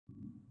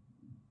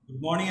Good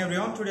morning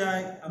everyone.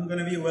 Today I'm going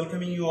to be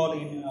welcoming you all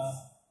in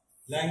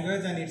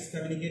language and its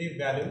communicative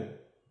value.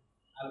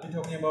 I'll be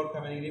talking about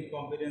communicative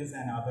competence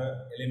and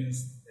other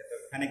elements that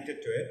are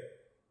connected to it.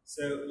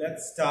 So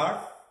let's start.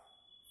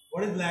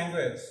 What is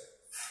language?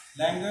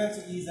 Language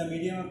is a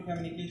medium of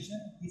communication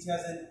which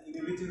has an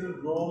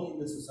inevitable role in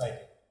the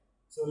society.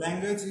 So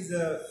language is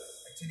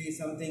actually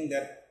something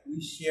that we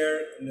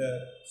share in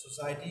the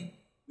society.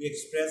 We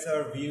express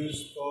our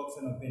views, thoughts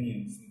and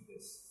opinions with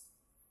this.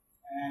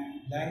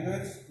 And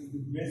language is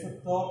the base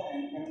of thought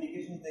and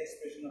communication is the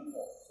expression of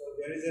thought. So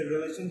there is a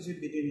relationship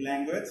between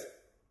language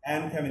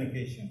and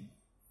communication.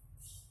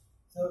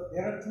 So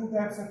there are two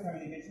types of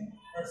communication,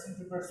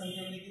 person-to-person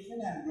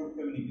communication and group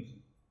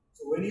communication.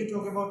 So when you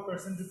talk about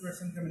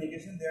person-to-person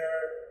communication, there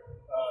are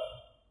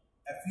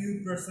a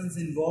few persons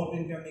involved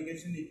in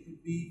communication. It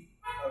could be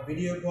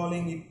video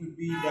calling, it could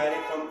be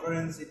direct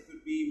conference, it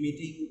could be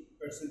meeting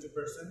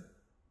person-to-person.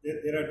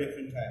 There are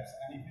different types.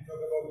 And if you talk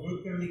about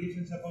group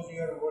communication, suppose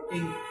you are working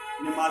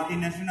in a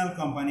multinational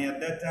company, at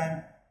that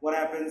time what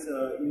happens,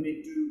 you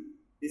need to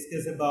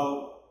discuss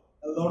about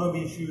a lot of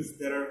issues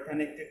that are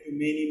connected to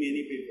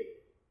many people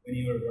when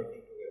you are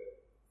working together.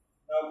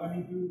 Now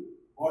coming to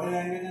body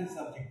language and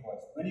subject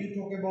voice. When you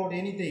talk about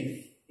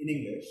anything in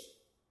English,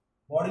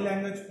 body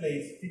language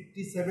plays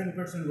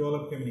 57% role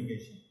of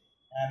communication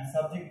and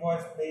subject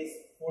voice plays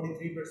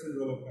 43%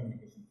 role of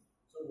communication.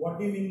 So what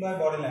do you mean by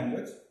body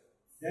language?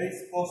 There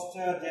is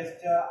posture,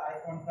 gesture, eye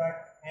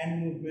contact,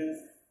 hand movements,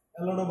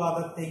 a lot of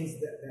other things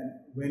that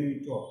when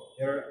we talk.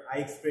 There are eye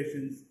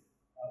expressions,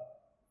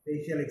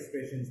 facial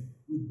expressions.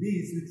 With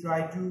these, we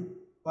try to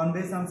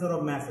convey some sort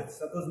of message.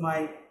 Suppose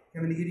my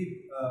communicative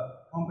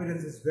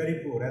competence is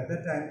very poor. At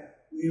that time,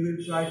 we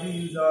will try to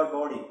use our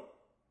body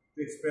to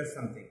express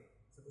something.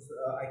 Suppose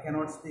I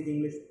cannot speak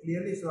English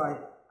clearly, so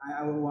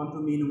I will want to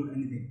mean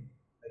anything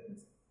like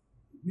this.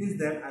 It means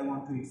that I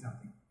want to eat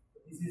something.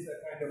 So this is a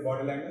kind of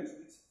body language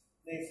which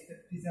plays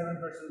 57%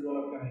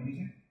 role of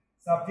communication.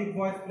 Subject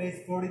voice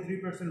plays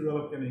 43%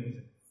 role of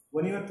communication.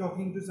 When you are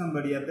talking to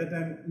somebody, at that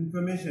time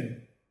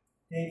information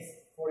takes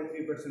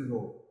 43%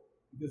 role.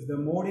 Because the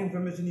more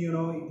information you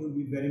know, it will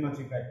be very much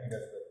effective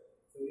as well.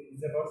 So it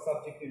is about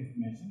subject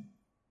information.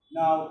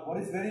 Now what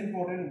is very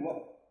important,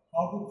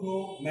 how to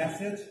throw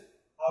message,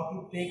 how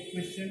to take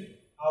question,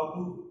 how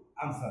to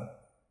answer.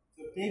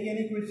 So take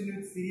any question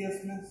with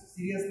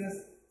seriousness,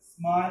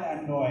 smile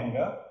and no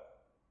anger.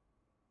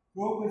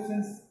 Throw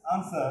questions,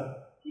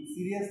 answer with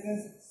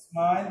seriousness,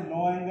 smile,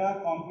 no anger,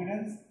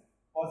 confidence,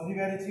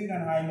 positive attitude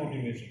and high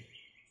motivation.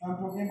 So I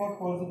am talking about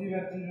positive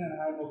attitude and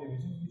high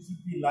motivation. You should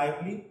be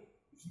lively,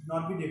 you should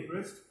not be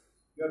depressed.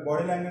 Your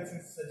body language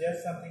should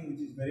suggest something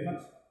which is very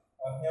much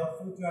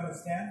helpful to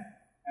understand,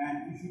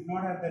 and you should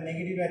not have the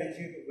negative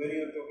attitude when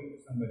you are talking to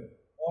somebody.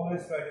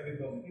 Always try to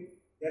be positive.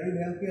 That will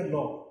help you a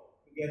lot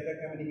to get the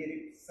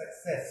communicative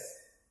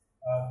success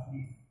to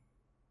the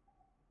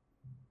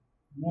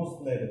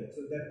most level.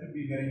 So that could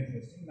be very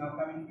interesting. Now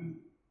coming to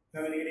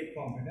communicative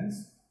competence.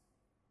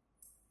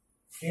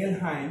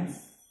 Hines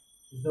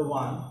is the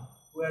one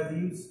who has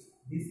used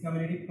this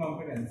communicative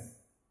competence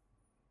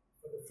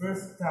for the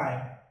first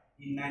time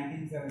in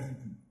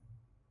 1972.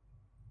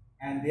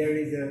 And there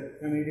is a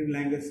communicative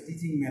language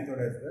teaching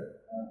method as well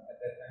at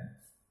that time.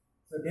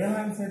 So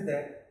Hines said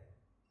that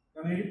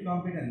communicative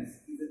competence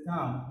is a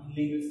term in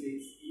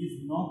linguistics. It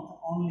is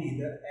not only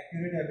the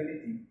accurate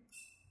ability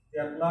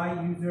to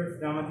apply users'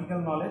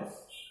 grammatical knowledge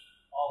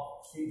of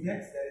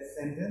syntax, that is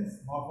sentence,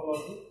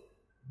 morphology,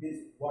 this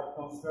word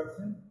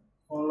construction,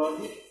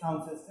 phonology,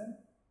 sound system,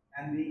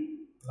 and the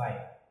like,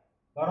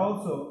 but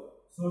also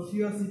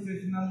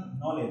socio-situational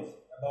knowledge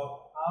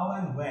about how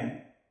and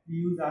when to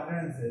use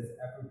utterances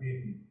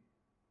appropriately.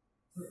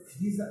 So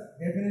this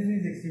definition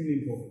is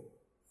extremely important.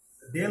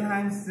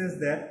 Hines says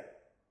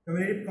that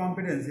communicative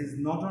competence is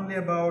not only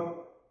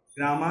about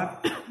grammar,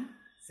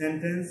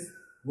 sentence,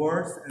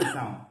 words, and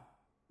sound.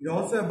 It is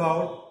also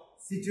about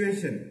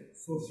situation,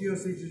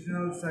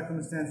 socio-situational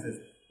circumstances.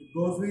 It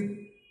goes with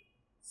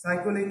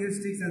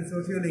psycholinguistics and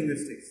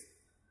sociolinguistics.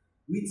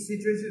 Which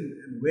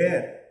situation and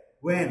where,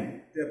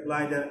 when to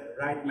apply the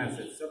right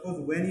message.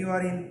 Suppose when you are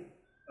in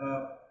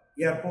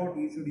airport,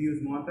 you should use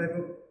one type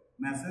of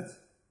message,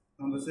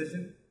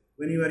 conversation.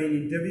 When you are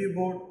in interview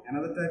board,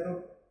 another type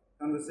of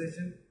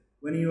conversation.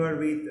 When you are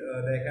with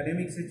the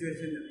academic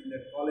situation in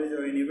the college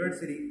or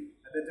university,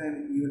 at that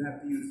time you will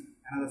have to use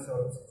another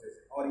sort of situation.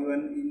 Or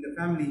even in the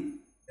family,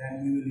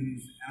 then you will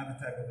use another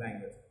type of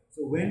language.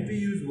 So when to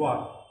use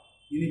what,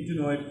 you need to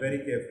know it very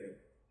carefully.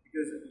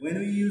 Because when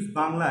we use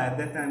Bangla, at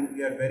that time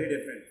we are very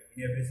different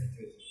in every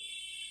situation.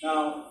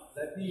 Now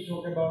let me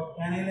talk about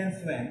Cannell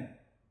and Swain.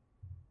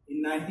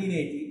 In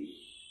 1980,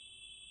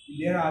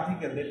 in their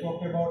article, they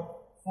talked about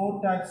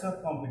 4 types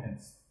of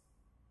competence.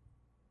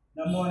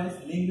 Number one is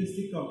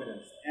linguistic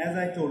competence. As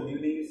I told you,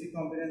 linguistic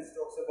competence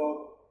talks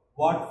about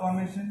word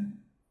formation,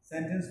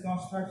 sentence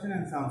construction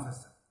and sound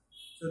system.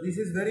 So this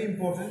is very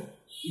important.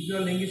 If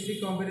your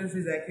linguistic competence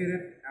is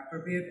accurate,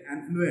 appropriate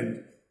and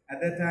fluent, at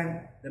that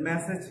time the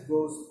message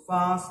goes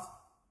fast,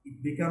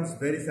 it becomes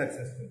very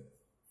successful.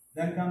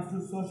 Then comes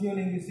to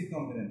socio-linguistic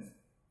competence.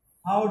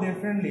 How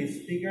differently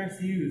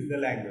speakers use the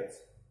language.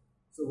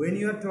 So when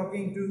you are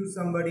talking to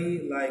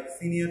somebody like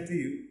senior to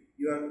you,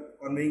 you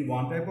are conveying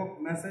one type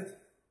of message.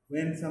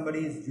 When somebody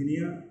is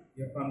junior,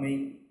 you are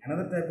conveying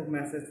another type of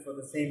message for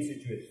the same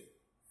situation.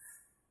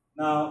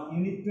 Now, you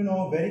need to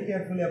know very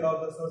carefully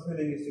about the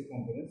socio-linguistic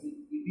competence.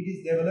 If it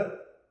is developed,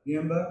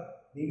 remember,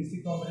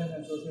 linguistic competence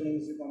and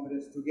socio-linguistic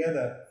competence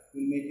together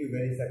will make you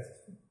very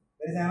successful.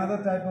 There is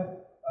another type of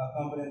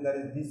competence, that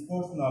is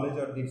discourse knowledge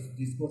or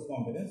discourse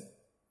competence.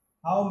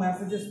 How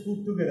messages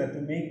put together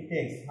to make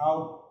text,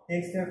 how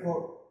texts are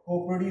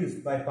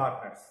co-produced by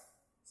partners.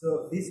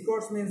 So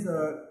discourse means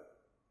a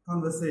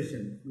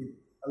conversation with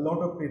a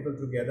lot of people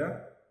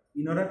together.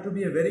 In order to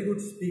be a very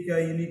good speaker,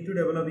 you need to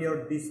develop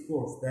your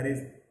discourse, that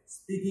is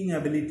speaking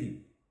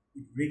ability.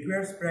 It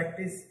requires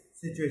practice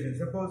situation.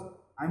 Suppose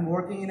I am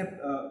working in a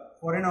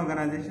foreign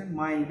organization,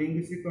 my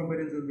linguistic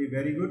competence will be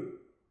very good.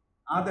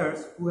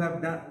 Others who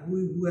have done,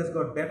 who has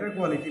got better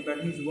quality,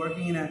 but he is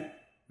working in a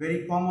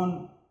very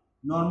common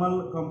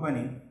normal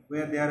company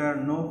where there are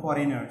no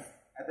foreigners.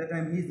 At that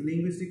time, his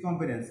linguistic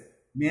competence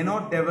may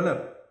not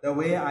develop the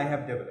way I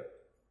have developed.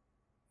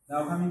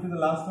 Now coming to the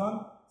last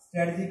one,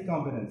 strategic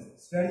competence.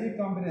 Strategic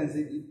competence,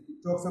 it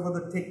talks about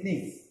the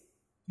techniques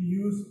to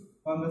use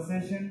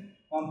conversation,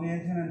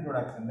 comprehension and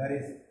production. That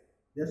is,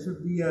 there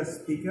should be a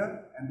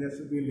speaker and there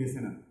should be a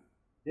listener.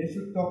 They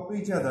should talk to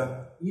each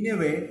other in a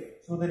way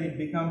so that it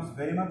becomes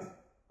very much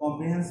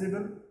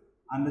comprehensible,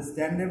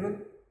 understandable,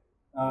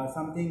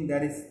 something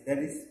that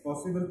is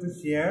possible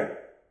to share,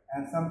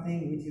 and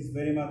something which is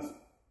very much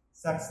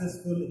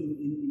successful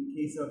in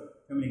case of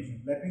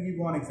communication. Let me give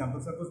one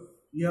example. Suppose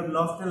you have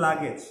lost a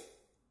luggage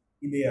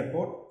in the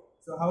airport.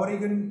 So how are you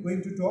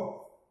going to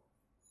talk?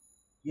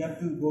 You have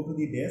to go to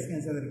the desk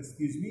and say that,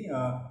 excuse me,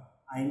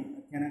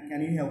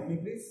 can you help me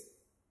please?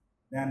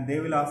 Then they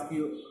will ask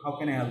you, how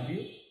can I help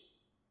you?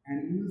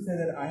 And you will say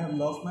that I have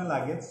lost my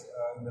luggage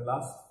in the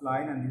last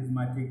flight and this is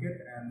my ticket,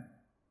 and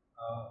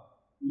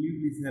will you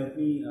please help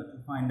me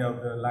to find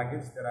out the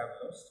luggage that I have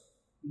lost?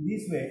 In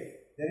this way,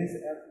 there is,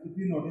 if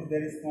you notice,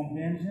 there is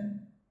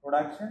comprehension,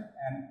 production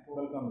and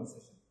total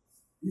conversation.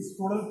 This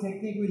total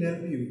technique will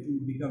help you to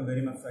become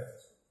very much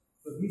successful.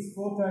 So these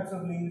four types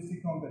of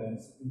linguistic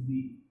competence will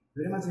be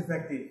very much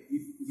effective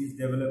if it is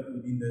developed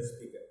within the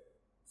speaker.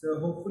 So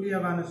hopefully you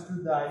have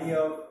understood the idea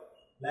of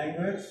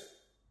language,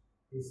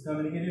 its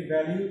communicative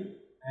value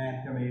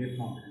and communicative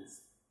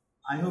competence.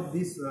 I hope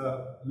this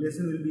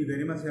lesson will be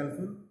very much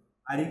helpful.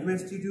 I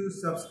request you to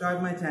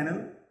subscribe my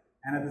channel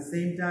and at the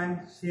same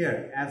time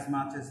share as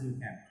much as you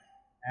can.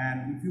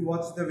 And if you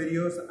watch the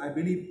videos, I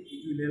believe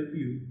it will help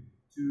you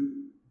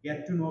to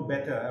get to know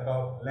better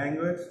about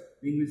language,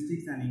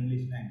 linguistics and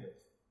English language.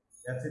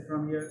 That's it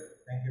from here.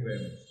 Thank you very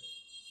much.